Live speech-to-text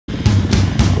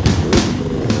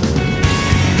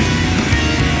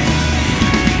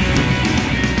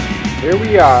Here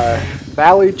we are,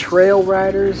 Valley Trail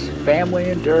Riders Family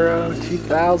Enduro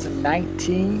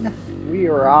 2019. We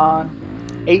are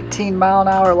on 18 mile an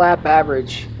hour lap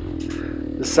average.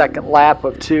 The second lap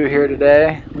of 2 here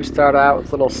today. We start out with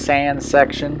a little sand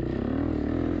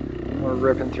section. We're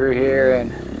ripping through here,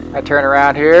 and I turn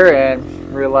around here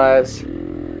and realize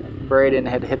Braden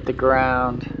had hit the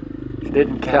ground.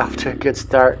 Didn't get off to a good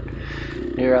start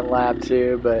here on lap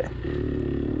 2, but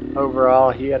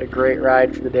overall, he had a great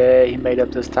ride for the day. He made up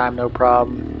this time no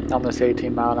problem on this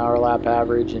 18 mile an hour lap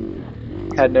average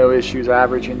and had no issues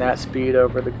averaging that speed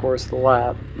over the course of the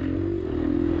lap.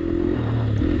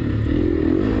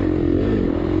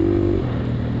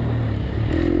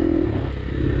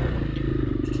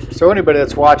 So anybody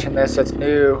that's watching this that's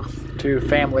new to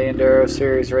Family Enduro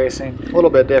Series racing, a little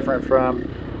bit different from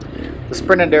the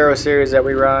Sprint Enduro Series that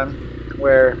we run,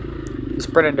 where the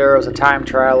Sprint Enduro is a time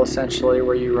trial essentially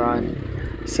where you run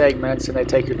segments and they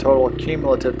take your total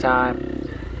cumulative time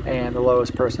and the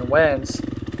lowest person wins.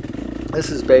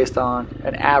 This is based on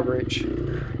an average.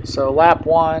 So lap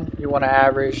 1 you want to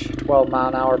average 12 mile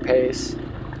an hour pace,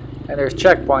 and there's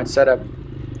checkpoints set up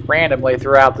randomly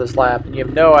throughout this lap and you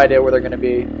have no idea where they're going to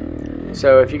be.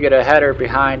 So if you get a header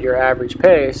behind your average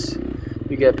pace,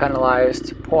 you get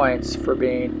penalized points for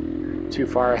being too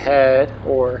far ahead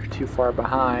or too far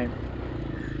behind.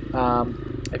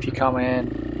 If you come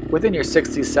in within your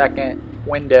 60-second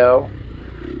window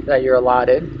that you're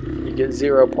allotted, you get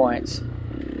 0 points.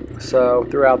 So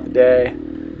throughout the day,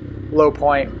 low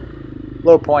point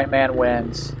man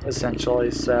wins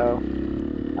essentially. So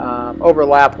over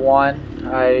lap 1,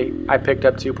 I picked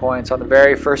up 2 points on the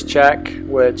very first check,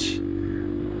 which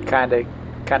kind of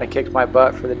kicked my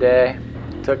butt for the day.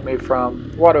 It took me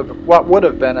from what would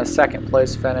have been a second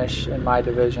place finish in my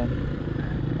division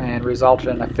and resulted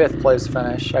in a 5th place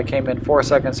finish. I came in 4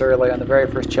 seconds early on the very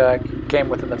first check, came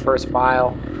within the first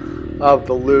mile of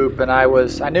the loop, and I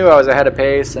knew I was ahead of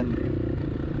pace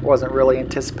and wasn't really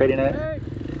anticipating it,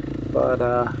 but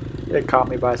it caught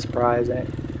me by surprise and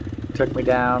it took me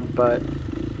down. But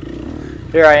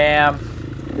here I am.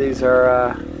 These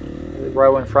are the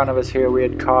row in front of us here we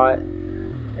had caught,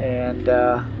 and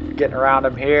getting around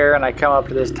them here, and I come up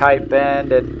to this tight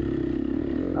bend and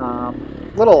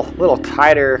little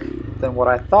tighter than what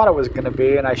I thought it was going to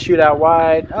be, and I shoot out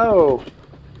wide. Oh,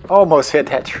 almost hit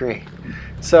that tree.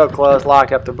 So close,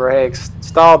 locked up the brakes,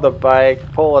 stalled the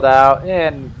bike, pull it out,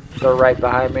 and they're right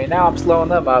behind me. Now I'm slowing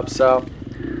them up, so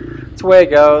it's the way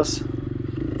it goes.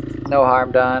 No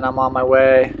harm done. I'm on my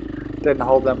way. Didn't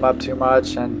hold them up too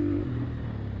much, and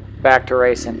back to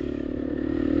racing.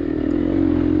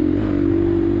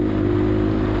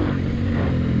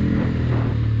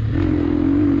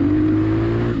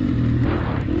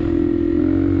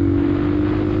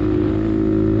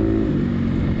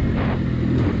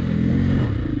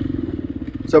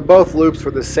 So both loops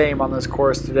were the same on this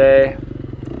course today.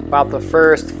 About the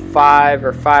first 5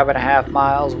 or 5.5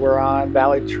 miles were on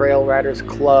Valley Trail Riders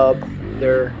Club,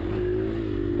 their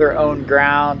own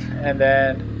ground, and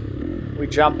then we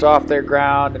jumped off their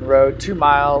ground and rode 2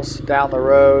 miles down the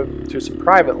road to some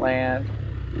private land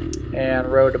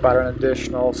and rode about an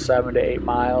additional 7 to 8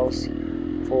 miles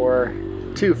for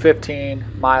 2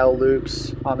 15-mile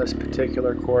loops on this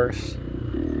particular course.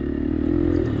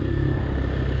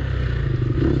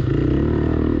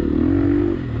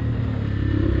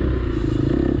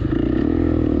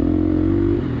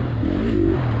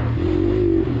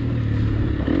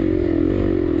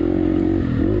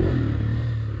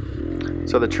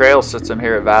 So the trail system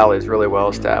here at Valley is really well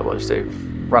established.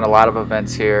 They've run a lot of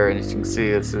events here, and as you can see,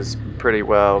 this is pretty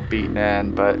well beaten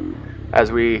in. But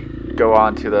as we go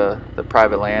on to the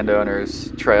private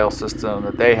landowners trail system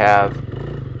that they have,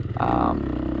 a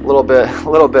little bit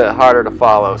harder to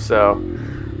follow. So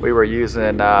we were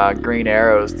using green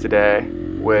arrows today,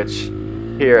 which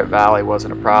here at Valley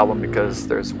wasn't a problem because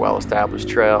there's well-established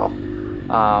trail.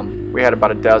 We had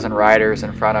about a dozen riders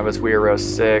in front of us. We were row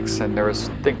 6, and I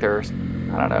think there was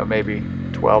I don't know, maybe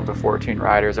 12 to 14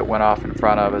 riders that went off in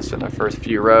front of us in the first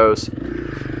few rows.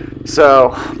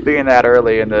 So being that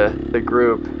early in the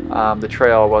group, the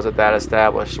trail wasn't that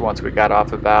established. Once we got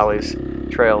off of Valley's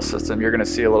trail system, you're going to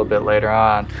see a little bit later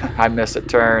on, I missed a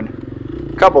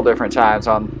turn a couple different times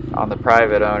on the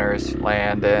private owner's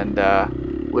land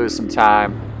and lose some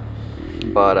time.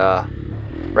 But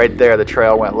right there the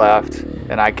trail went left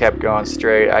and I kept going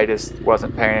straight. I just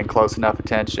wasn't paying close enough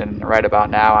attention. Right about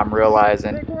now I'm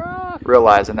realizing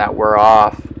that we're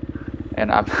off,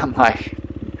 and I'm like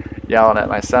yelling at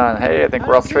my son, hey, I think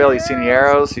we're off the trail. You see any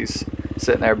arrows? He's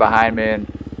sitting there behind me, and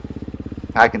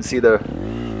I can see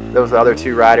those other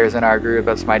 2 riders in our group.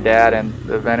 That's my dad and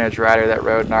the vintage rider that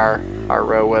rode in our our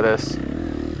row with us,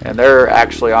 and they're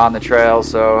actually on the trail.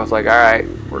 So I was like, all right,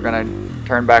 we're gonna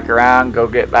turn back around, go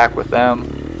get back with them,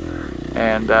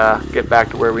 and get back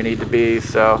to where we need to be.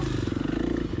 So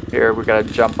here we got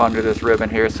to jump under this ribbon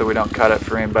here so we don't cut it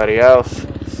for anybody else,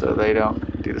 so they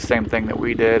don't do the same thing that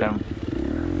we did, and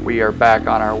we are back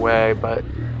on our way. But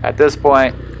at this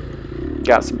point,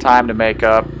 got some time to make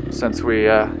up, since we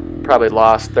probably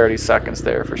lost 30 seconds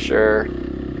there for sure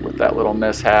with that little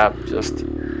mishap, just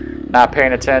not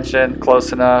paying attention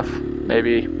close enough.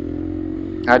 Maybe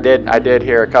I did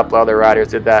hear a couple other riders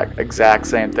did that exact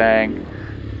same thing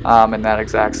in that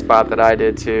exact spot that I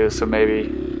did too, so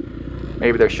maybe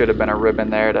there should have been a ribbon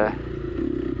there to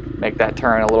make that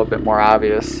turn a little bit more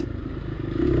obvious.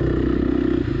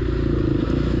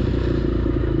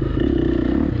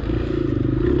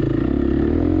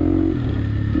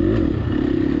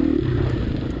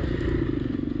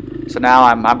 So now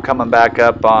I'm coming back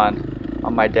up on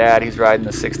my dad. He's riding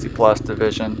the 60 plus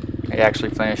division. He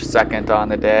actually finished second on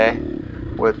the day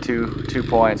with two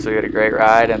points, so he had a great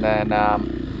ride. And then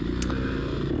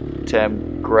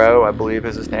Tim Grow, I believe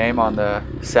is his name, on the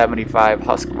 75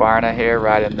 Husqvarna here,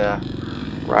 riding the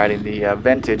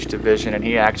vintage division, and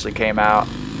he actually came out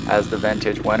as the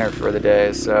vintage winner for the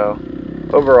day. So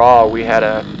overall, we had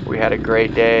a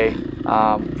great day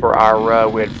for our row.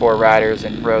 We had 4 riders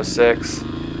in row 6.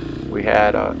 We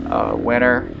had a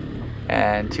winner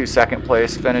and 2 second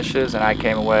place finishes, and I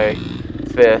came away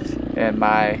 5th in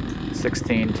my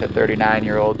 16 to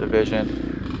 39-year-old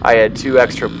division. I had 2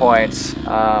 extra points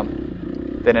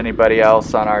than anybody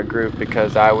else on our group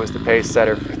because I was the pace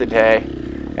setter for the day,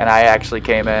 and I actually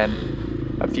came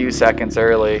in a few seconds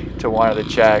early to one of the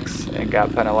checks and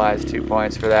got penalized 2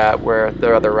 points for that, where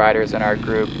the other riders in our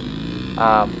group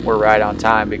were right on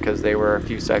time because they were a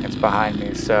few seconds behind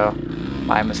me. So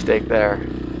my mistake there.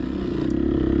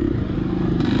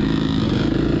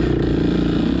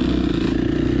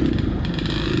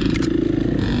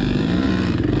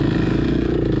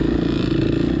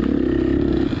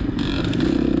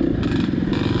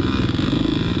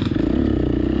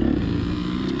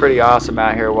 Pretty awesome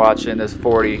out here watching this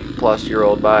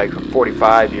 40-plus-year-old bike,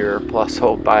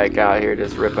 45-year-plus-old bike out here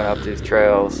just ripping up these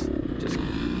trails,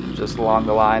 just along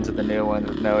the lines of the new ones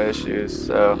with no issues.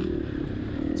 So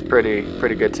it's pretty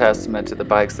good testament to the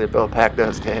bikes they built back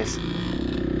those days.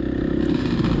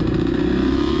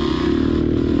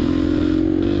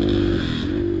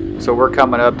 So we're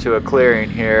coming up to a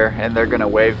clearing here, and they're gonna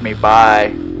wave me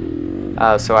by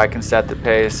so I can set the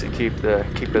pace and keep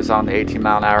us on the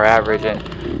 18-mile-an-hour average. And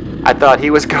I thought he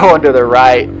was going to the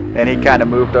right, and he kind of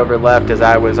moved over left as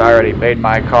I was already made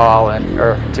my call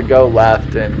or to go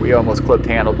left, and we almost clipped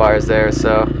handlebars there.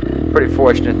 So pretty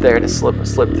fortunate there to slip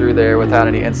through there without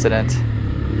any incident.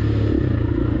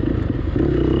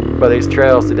 But these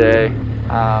trails today,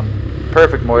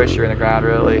 perfect moisture in the ground.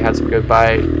 Really had some good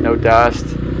bite, no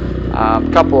dust.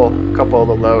 Couple of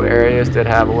the low areas did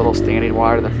have a little standing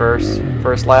water the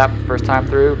first lap, first time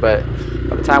through, but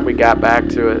by the time we got back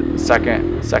to it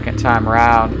second time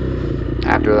around,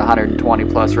 after the 120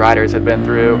 plus riders had been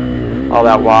through, all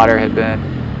that water had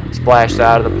been splashed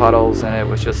out of the puddles, and it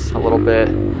was just a little bit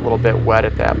wet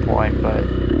at that point. But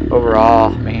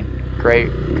overall, I mean,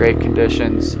 great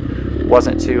conditions.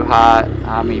 Wasn't too hot.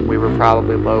 I mean, we were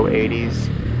probably low 80s,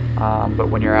 but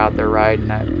when you're out there riding,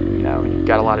 you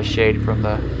got a lot of shade from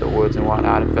the woods and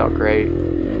whatnot. It felt great.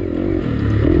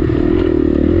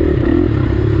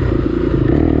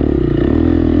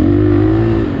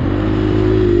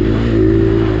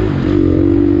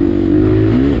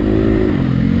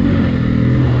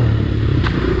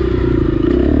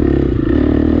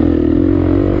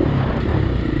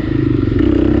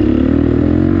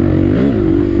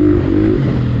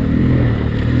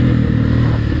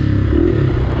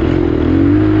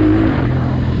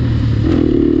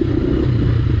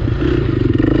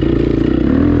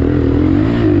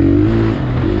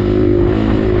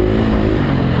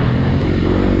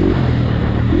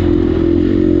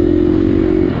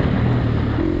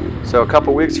 So a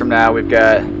couple weeks from now, we've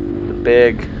got the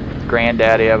big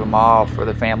granddaddy of them all for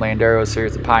the Family Enduro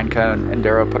Series, the Pine Cone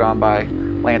Enduro, put on by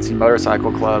Lansing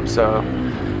Motorcycle Club. So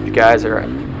if you guys are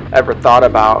ever thought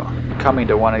about coming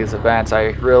to one of these events,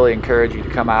 I really encourage you to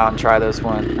come out and try this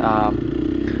one.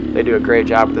 They do a great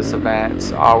job with this event.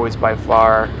 It's always by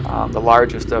far the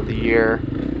largest of the year.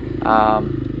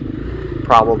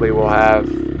 Probably will have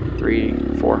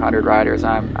 300-400 riders.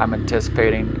 I'm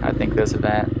anticipating. I think this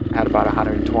event had about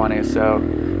 120, so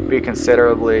be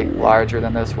considerably larger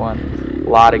than this one. A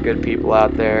lot of good people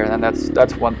out there, and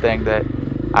that's one thing that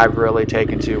I've really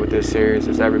taken to with this series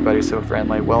is everybody's so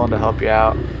friendly, willing to help you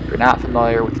out. If you're not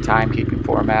familiar with the timekeeping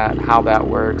format and how that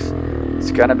works,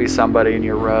 it's going to be somebody in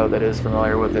your row that is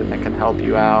familiar with it and that can help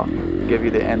you out, give you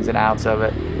the ins and outs of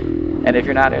it. And if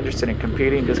you're not interested in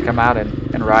competing, just come out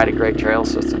and ride a great trail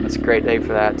system. It's a great day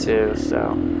for that too.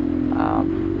 So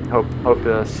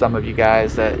hope some of you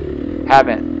guys that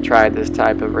haven't tried this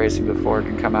type of racing before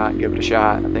can come out and give it a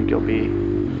shot. I think you'll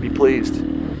be pleased.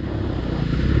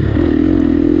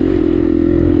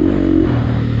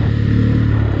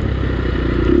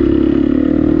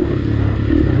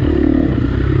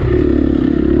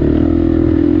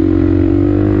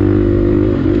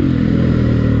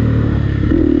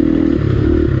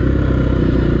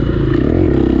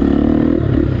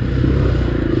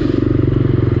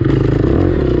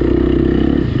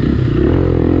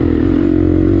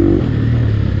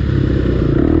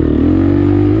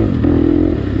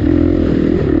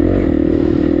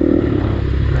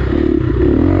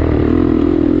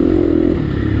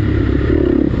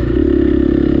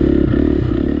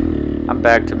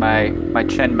 Back to my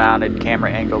chin mounted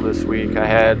camera angle this week. I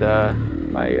had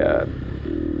my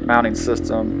mounting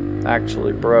system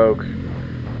actually broke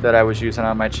that I was using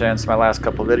on my chin, so my last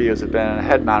couple videos have been a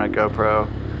head mounted GoPro,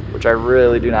 which I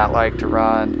really do not like to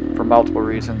run for multiple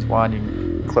reasons. One, you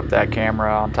can clip that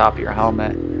camera on top of your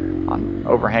helmet on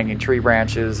overhanging tree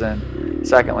branches, and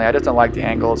secondly, I just don't like the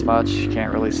angle as much. You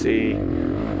can't really see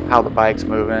how the bike's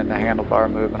moving, the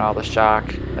handlebar moving, all the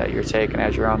shock that you're taking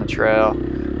as you're on the trail.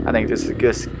 I think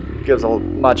this gives a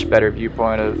much better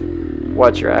viewpoint of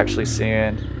what you're actually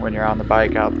seeing when you're on the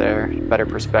bike out there. Better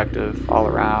perspective all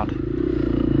around.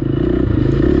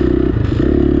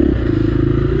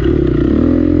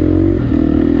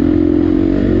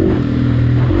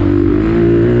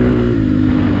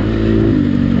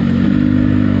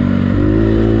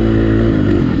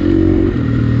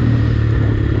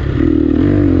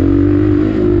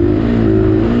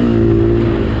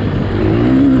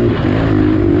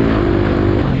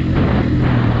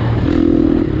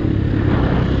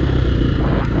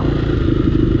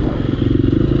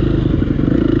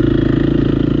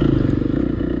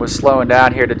 Was slowing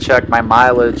down here to check my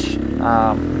mileage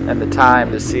and the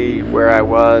time to see where I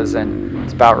was, and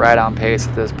it's about right on pace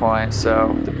at this point.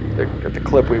 So the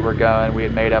clip we were going, we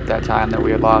had made up that time that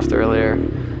we had lost earlier,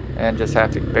 and just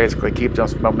have to basically keep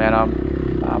this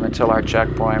momentum until our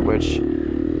checkpoint, which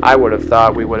I would have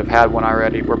thought we would have had one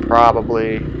already. We're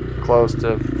probably close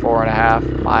to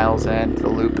 4.5 miles into the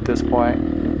loop at this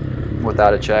point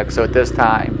without a check. So at this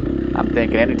time, I'm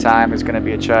thinking any time there's going to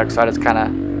be a check, so I just kind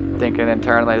of thinking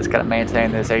internally, just got to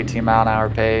maintain this 18-mile-an-hour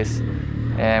pace,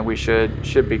 and we should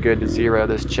be good to zero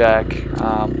this check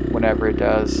whenever it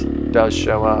does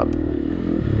show up.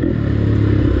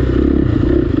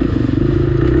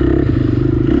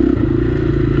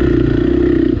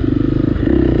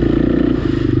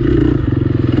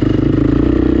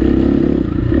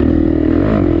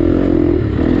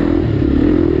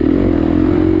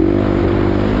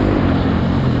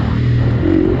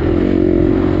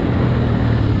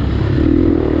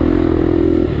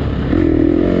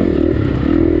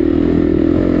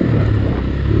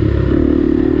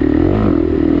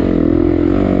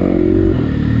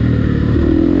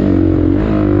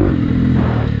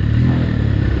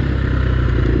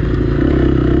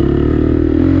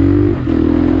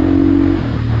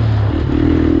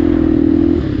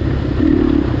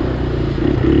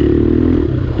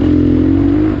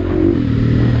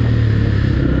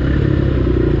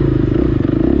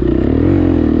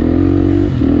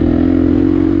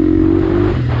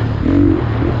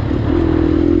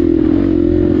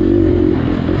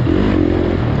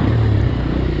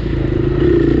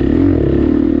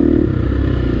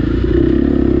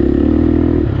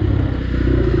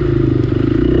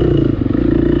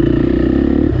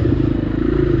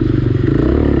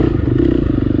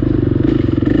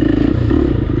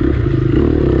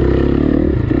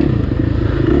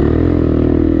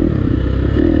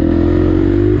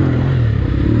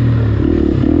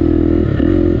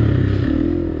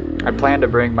 plan to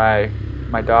bring my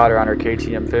daughter on her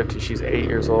KTM 50. She's 8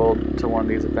 years old, to one of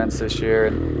these events this year.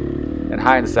 And in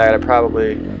hindsight, I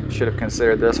probably should have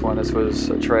considered this one. This was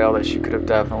a trail that she could have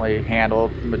definitely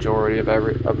handled the majority of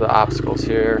the obstacles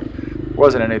here. It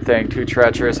wasn't anything too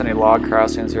treacherous, any log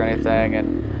crossings or anything,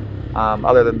 and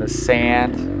other than the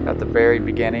sand at the very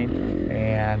beginning,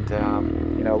 and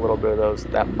you know, a little bit of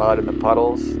that mud in the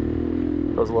puddles.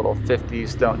 Those little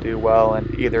 50s don't do well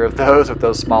in either of those with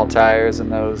those small tires,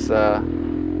 and those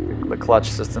the clutch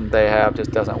system they have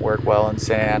just doesn't work well in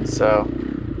sand. So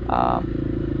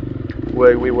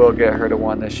we will get her to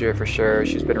one this year for sure.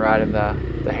 She's been riding the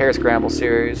Hare Scramble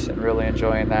series and really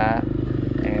enjoying that,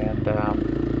 and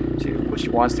she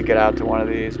wants to get out to one of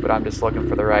these, but I'm just looking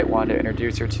for the right one to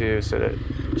introduce her to so that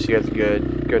she has a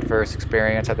good first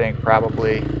experience. I think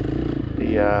probably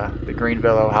the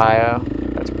Greenville, Ohio.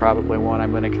 That's probably one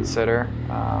I'm going to consider.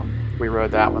 We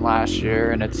rode that one last year,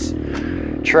 and it's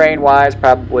terrain-wise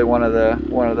probably one of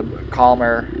the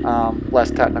calmer,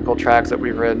 less technical tracks that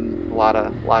we've ridden. A lot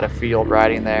of field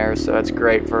riding there, so it's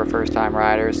great for a first-time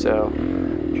rider. So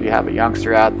if you have a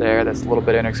youngster out there that's a little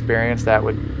bit inexperienced, that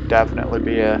would definitely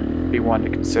be one to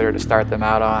consider to start them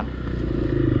out on.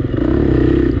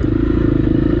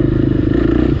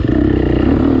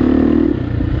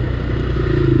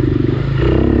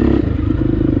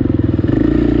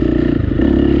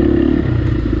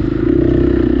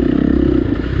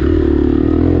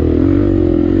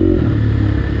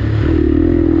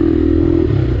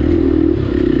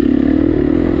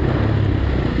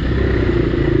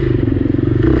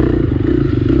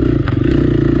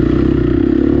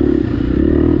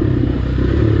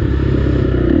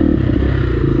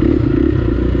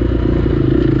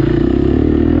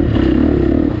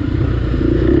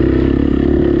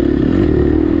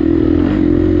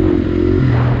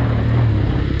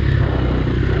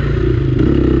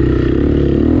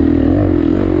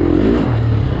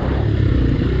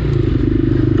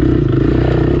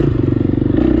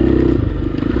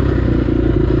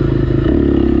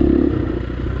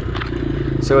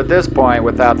 So at this point,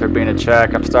 without there being a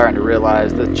check, I'm starting to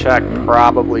realize the check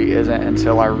probably isn't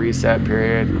until our reset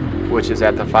period, which is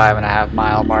at the 5.5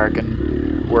 mile mark,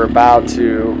 and we're about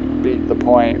to be the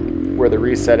point where the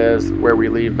reset is, where we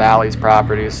leave Valley's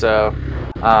property. So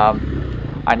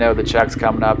I know the check's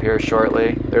coming up here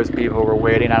shortly. There's people who were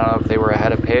waiting. I don't know if they were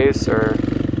ahead of pace or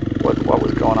what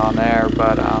was going on there,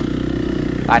 but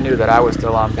I knew that I was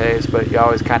still on pace, but you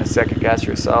always kind of second guess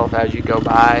yourself as you go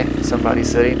by. Somebody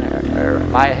sitting there,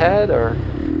 am I ahead or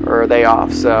are they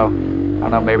off? So I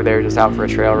don't know, maybe they were just out for a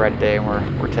trail ride day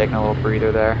and we're taking a little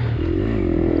breather there.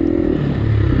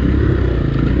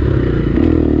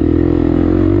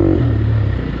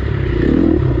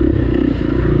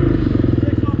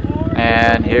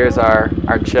 And here's our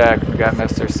check. We got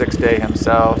Mr. 6 Day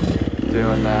himself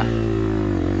doing the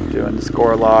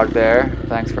score log there.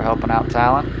 Thanks for helping out,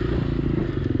 Talon.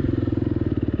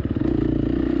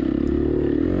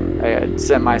 I had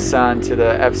sent my son to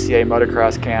the FCA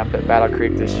motocross camp at Battle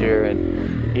Creek this year,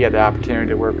 and he had the opportunity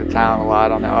to work with Talon a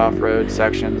lot on the off-road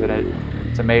sections, and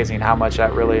it's amazing how much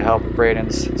that really helped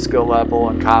Braden's skill level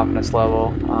and confidence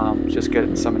level. Just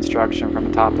getting some instruction from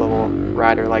a top-level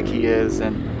rider like he is,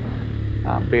 and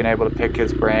being able to pick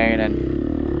his brain, and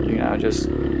just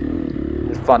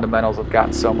his fundamentals have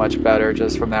gotten so much better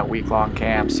just from that week-long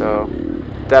camp. So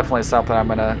definitely something I'm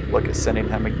going to look at sending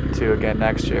him to again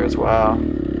next year as well.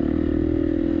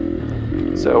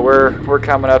 So we're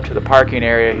coming up to the parking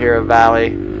area here of Valley,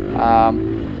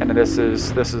 and this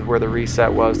is where the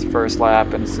reset was the first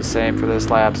lap, and it's the same for this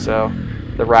lap. So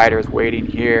the riders waiting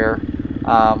here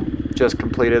just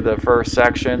completed the first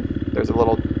section. There's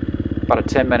about a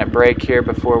 10-minute break here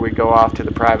before we go off to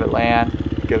the private land.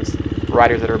 It gives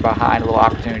riders that are behind a little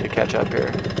opportunity to catch up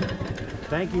here.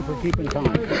 Thank you for keeping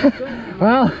time.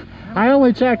 Well, I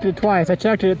only checked it twice. I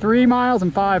checked it at 3 miles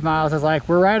and 5 miles. I was like,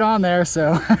 we're right on there,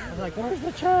 so. I was like, where's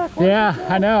the check? Yeah,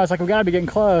 I know. It's like, we gotta be getting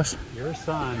close. Your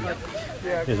son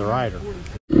is a rider.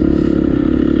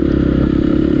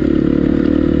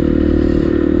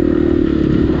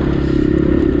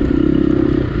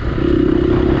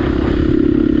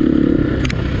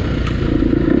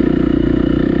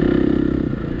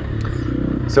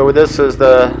 So this is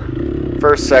the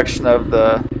first section of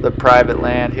the private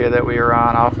land here that we were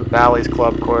on off of Valley's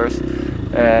club course,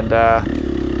 and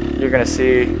you're going to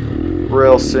see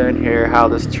real soon here how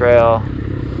this trail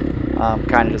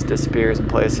kind of just disappears in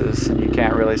places, and you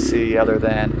can't really see other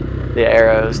than the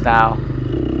arrows. Now,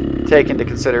 take into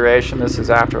consideration this is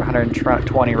after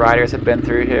 120 riders have been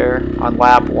through here. On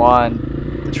lap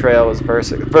 1, the trail was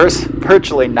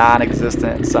virtually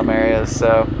non-existent in some areas,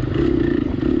 so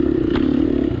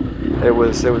it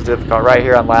was difficult. Right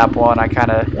here on lap 1, I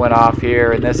kind of went off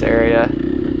here in this area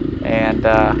and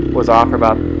was off for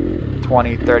about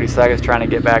 20-30 seconds trying to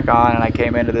get back on, and I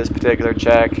came into this particular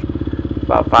check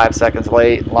about 5 seconds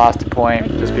late and lost a point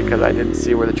just because I didn't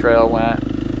see where the trail went.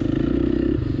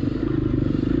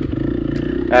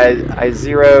 I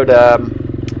zeroed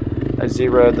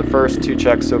the first 2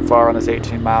 checks so far on this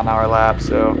 18-mile-an-hour lap,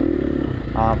 so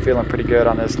I'm feeling pretty good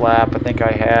on this lap. I think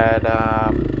I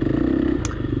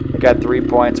got 3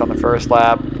 points on the first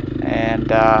lap,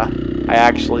 and I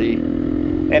actually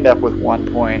end up with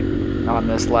 1 point on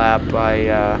this lap.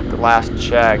 The last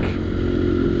check,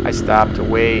 I stopped to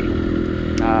wait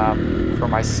for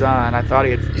my son. I thought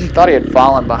he had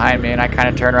fallen behind me, and I kind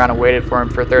of turned around and waited for him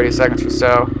for 30 seconds or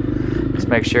so, just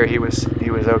make sure he was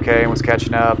okay and was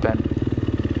catching up. And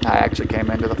I actually came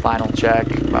into the final check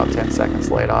about 10 seconds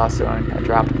late also, and I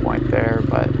dropped a point there.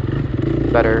 But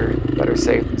better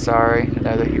safe than sorry to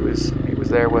know that he was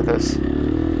there with us.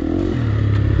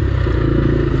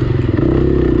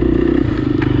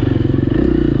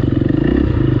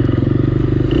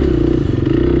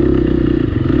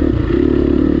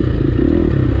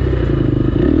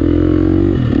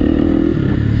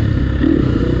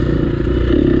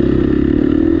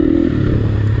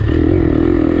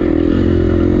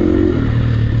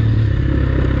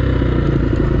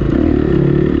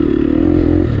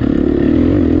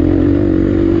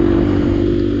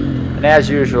 And as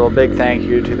usual, big thank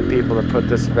you to the people that put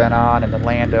this event on and the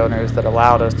landowners that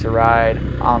allowed us to ride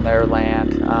on their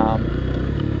land.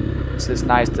 It's just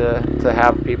nice to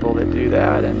have people that do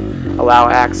that and allow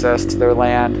access to their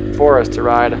land for us to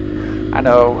ride. I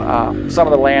know some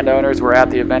of the landowners were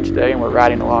at the event today and were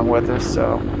riding along with us,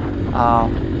 so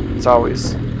I'm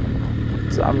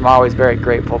always very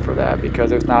grateful for that, because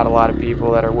there's not a lot of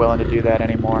people that are willing to do that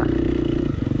anymore.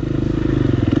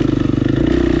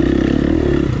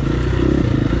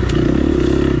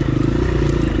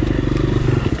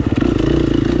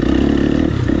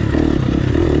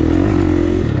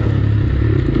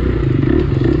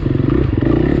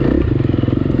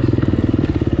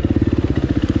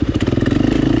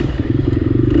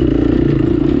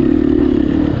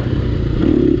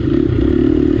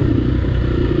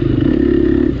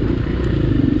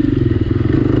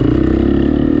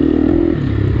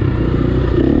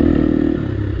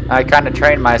 I kind of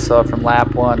trained myself from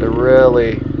lap 1 to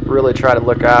really try to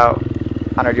look out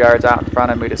 100 yards out in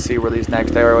front of me to see where these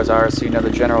next arrows are, so you know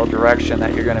the general direction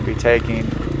that you're going to be taking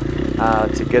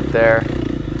to get there.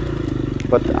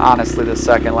 But honestly, the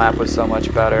second lap was so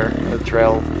much better. The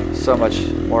trail so much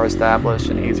more established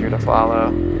and easier to follow.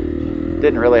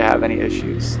 Didn't really have any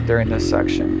issues during this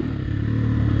section.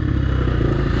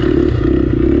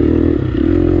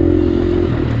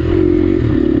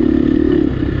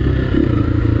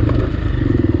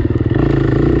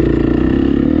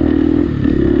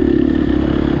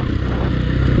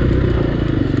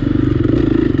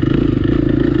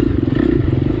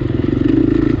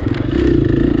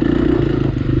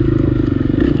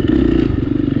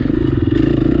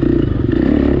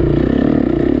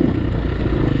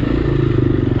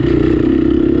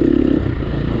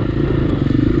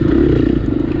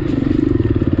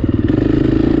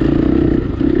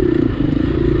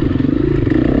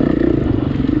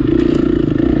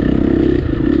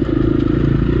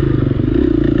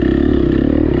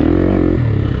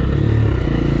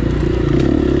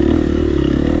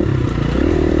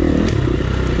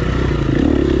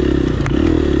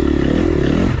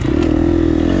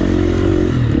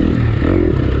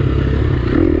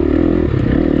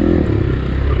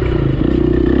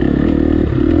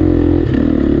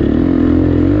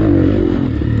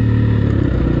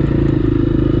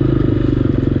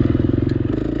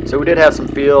 So we did have some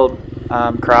field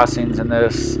crossings in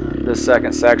this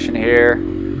second section here,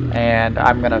 and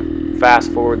I'm gonna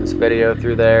fast forward this video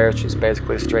through there. It's just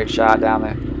basically a straight shot down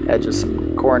the edge of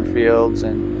some cornfields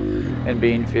and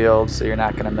bean fields, so you're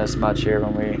not gonna miss much here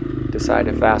when we decide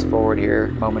to fast forward here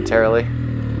momentarily.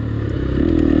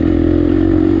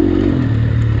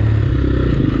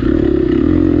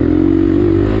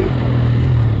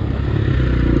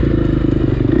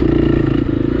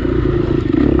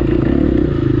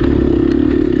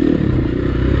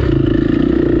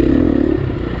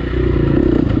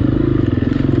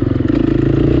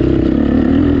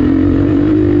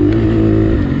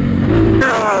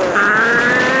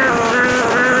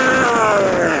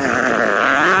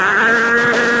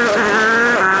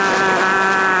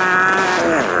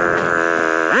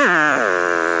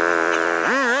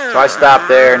 So I stopped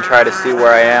there and tried to see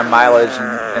where I am mileage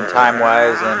and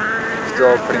time-wise, and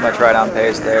still pretty much right on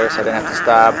pace there, so I didn't have to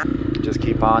stop, just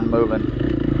keep on moving.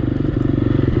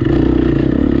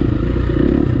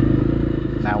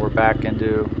 Now we're back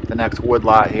into the next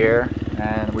woodlot here,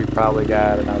 and we probably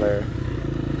got another,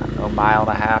 I don't know, mile and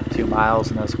a half, 2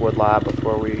 miles in this woodlot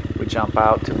before we jump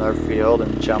out to another field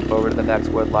and jump over to the next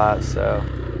woodlot. So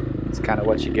it's kind of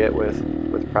what you get with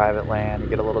private land. You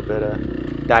get a little bit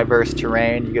of diverse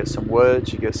terrain, you get some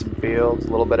woods, you get some fields, a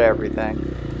little bit of everything.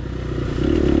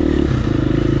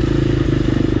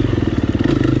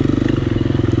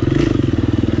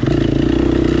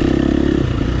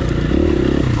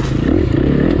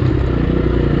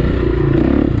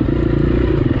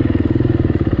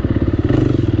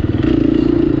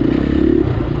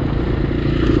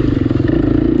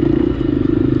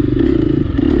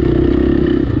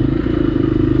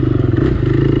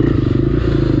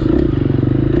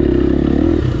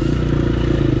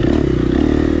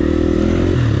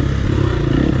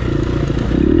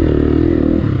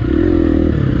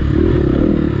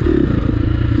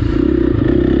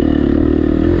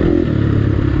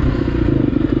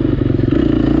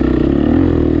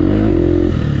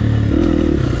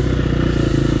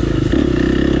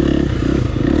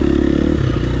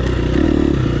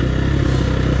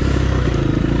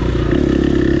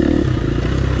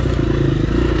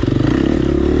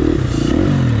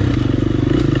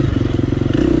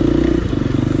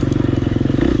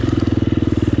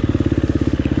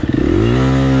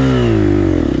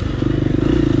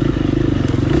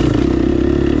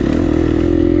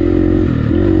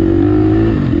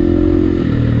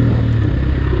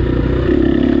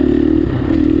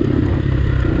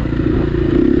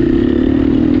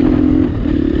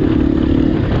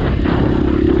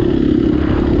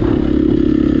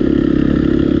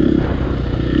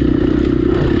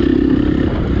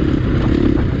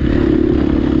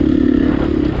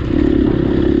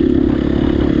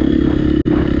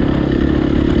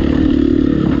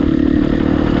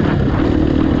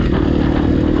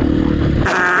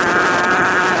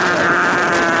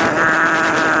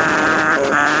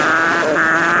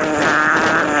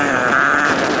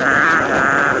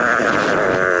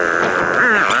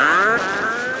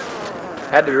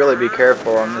 Had to really be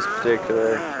careful on this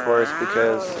particular course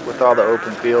because with all the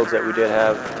open fields that we did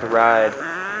have to ride,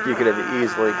 you could have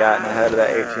easily gotten ahead of that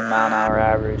 18-mile-an-hour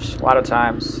average. A lot of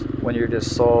times when you're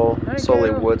just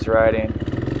solely woods riding,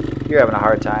 you're having a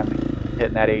hard time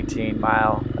hitting that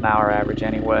 18-mile-an-hour average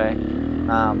anyway.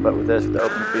 But with this, the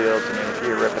open fields, I mean, if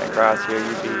you're ripping across here,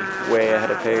 you'd be way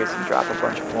ahead of pace and drop a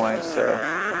bunch of points. So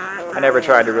I never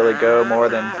tried to really go more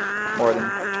than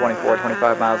 24,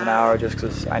 25 miles an hour just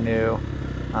because I knew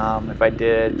if I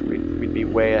did, we'd be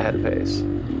way ahead of pace.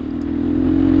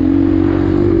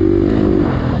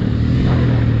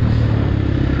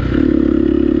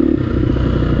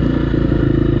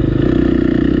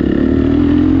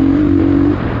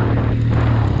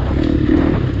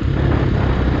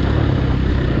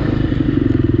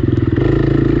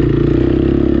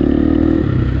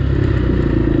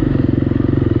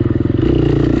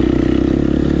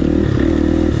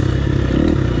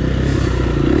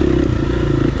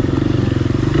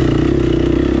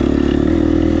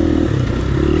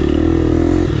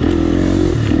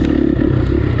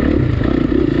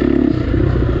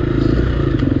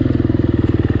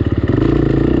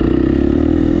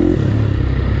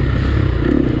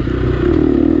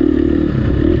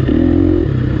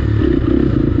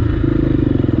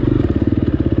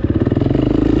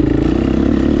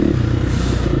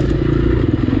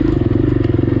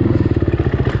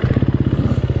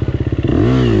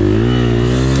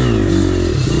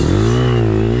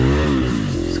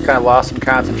 Kind of lost some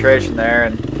concentration there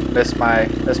and missed my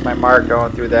mark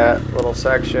going through that little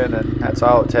section, and that's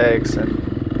all it takes,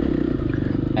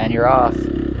 and you're off.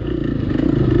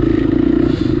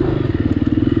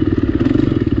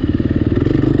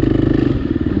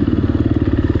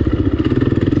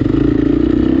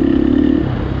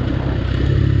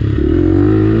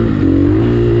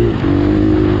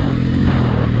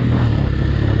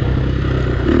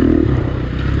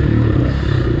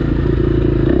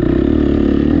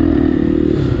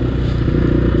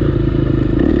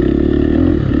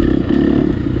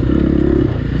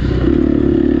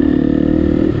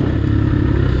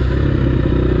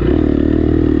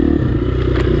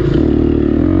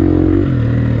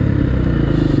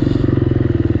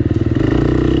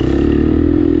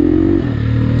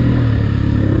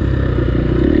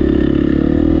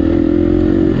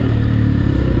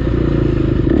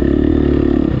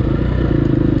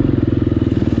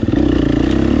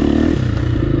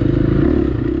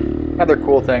 Another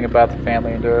cool thing about the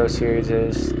Family Enduro Series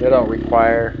is they don't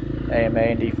require AMA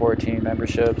and D14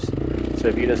 memberships. So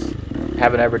if you just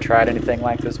haven't ever tried anything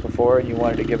like this before and you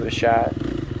wanted to give it a shot,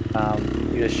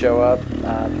 you just show up.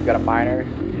 If you've got a minor,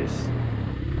 you just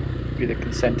be the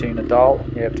consenting adult.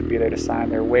 You have to be there to sign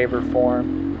their waiver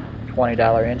form,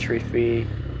 $20 entry fee,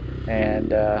 and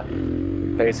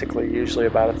basically usually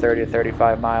about a 30 to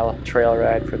 35 mile trail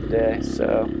ride for the day.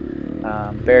 So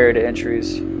barrier to entry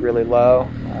is really low.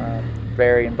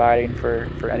 Very inviting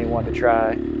for anyone to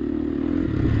try.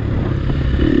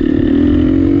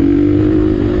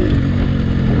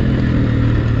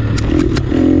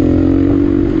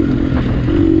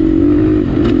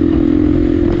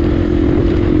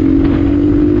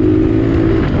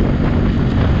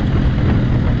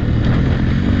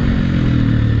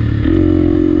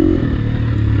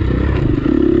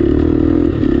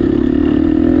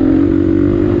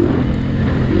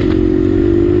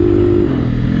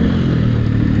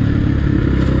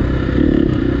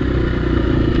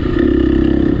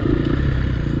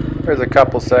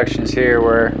 couple sections here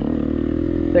where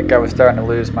I think I was starting to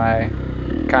lose my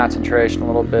concentration a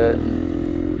little bit.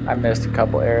 I missed a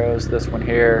couple arrows. This one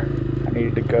here, I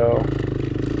needed to go.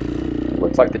 It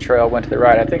looked like the trail went to the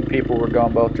right. I think people were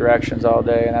going both directions all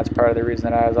day, and that's part of the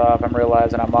reason that I was off. I'm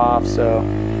realizing I'm off, so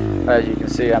as you can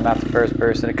see, I'm not the first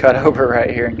person to cut over right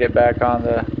here and get back on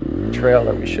the trail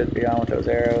that we should be on with those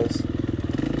arrows.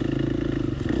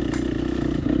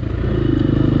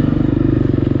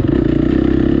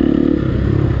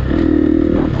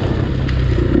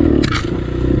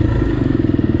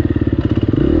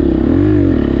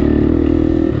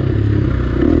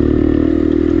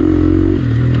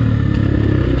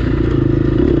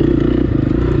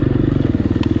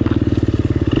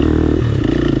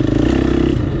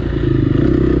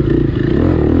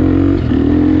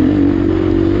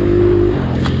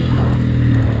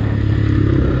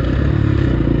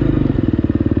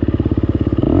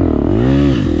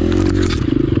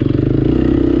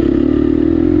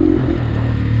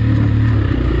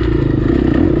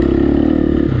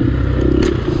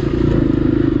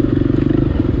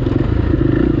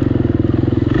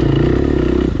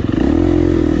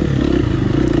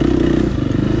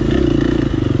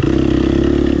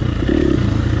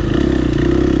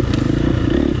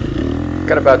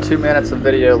 Got about 2 minutes of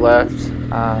video left.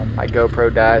 My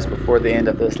GoPro dies before the end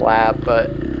of this lap, but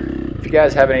if you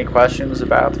guys have any questions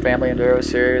about the Family Enduro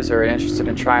Series or are interested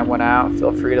in trying one out,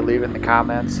 feel free to leave it in the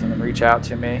comments and then reach out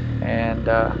to me. And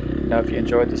if you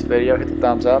enjoyed this video, hit the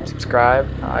thumbs up, subscribe.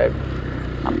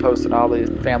 I'm posting all these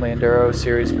Family Enduro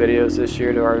Series videos this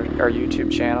year to our YouTube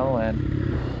channel,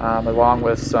 and along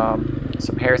with some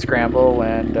hair scramble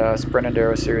and sprint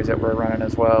enduro series that we're running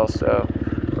as well. So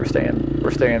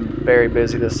we're staying very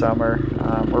busy this summer.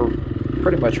 We're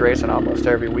pretty much racing almost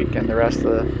every weekend the rest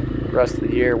of the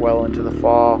year, well into the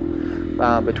fall,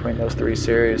 between those 3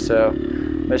 series. So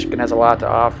Michigan has a lot to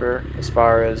offer as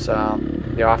far as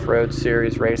the off-road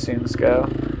series racings go,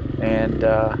 and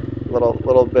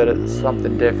little bit of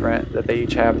something different that they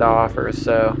each have to offer.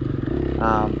 So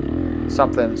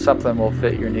something will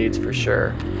fit your needs for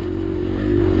sure.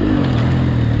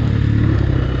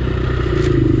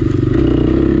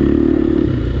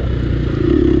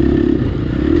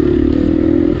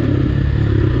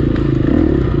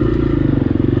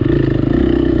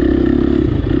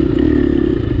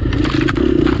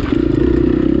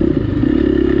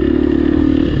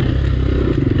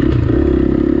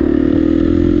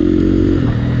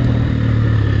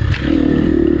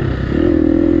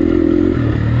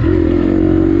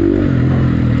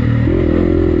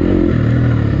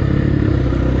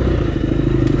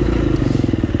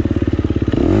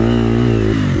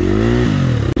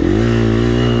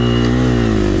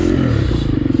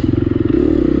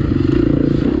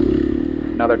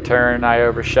 Another turn I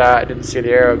overshot. I didn't see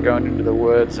the arrow going into the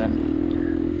woods,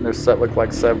 and there looked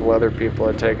like several other people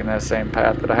had taken that same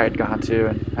path that I had gone to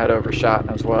and had overshot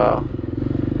as well.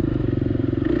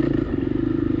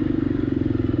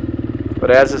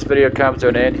 But as this video comes to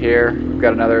an end here, we've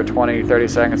got another 20-30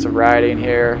 seconds of riding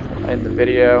here in the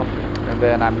video, and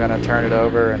then I'm going to turn it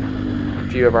over and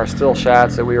a few of our still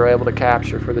shots that we were able to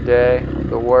capture for the day.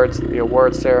 The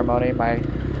award ceremony, my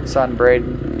son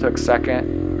Braden took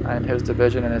second in his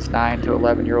division in his 9 to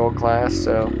 11-year-old class,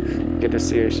 so get to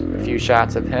see a few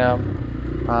shots of him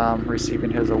receiving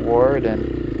his award,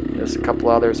 and just a couple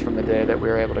others from the day that we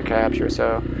were able to capture.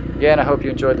 So again, I hope you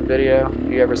enjoyed the video.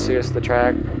 If you ever see us at the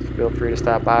track, feel free to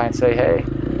stop by and say hey.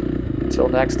 Until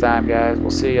next time, guys,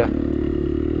 we'll see ya.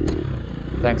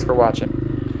 Thanks for watching.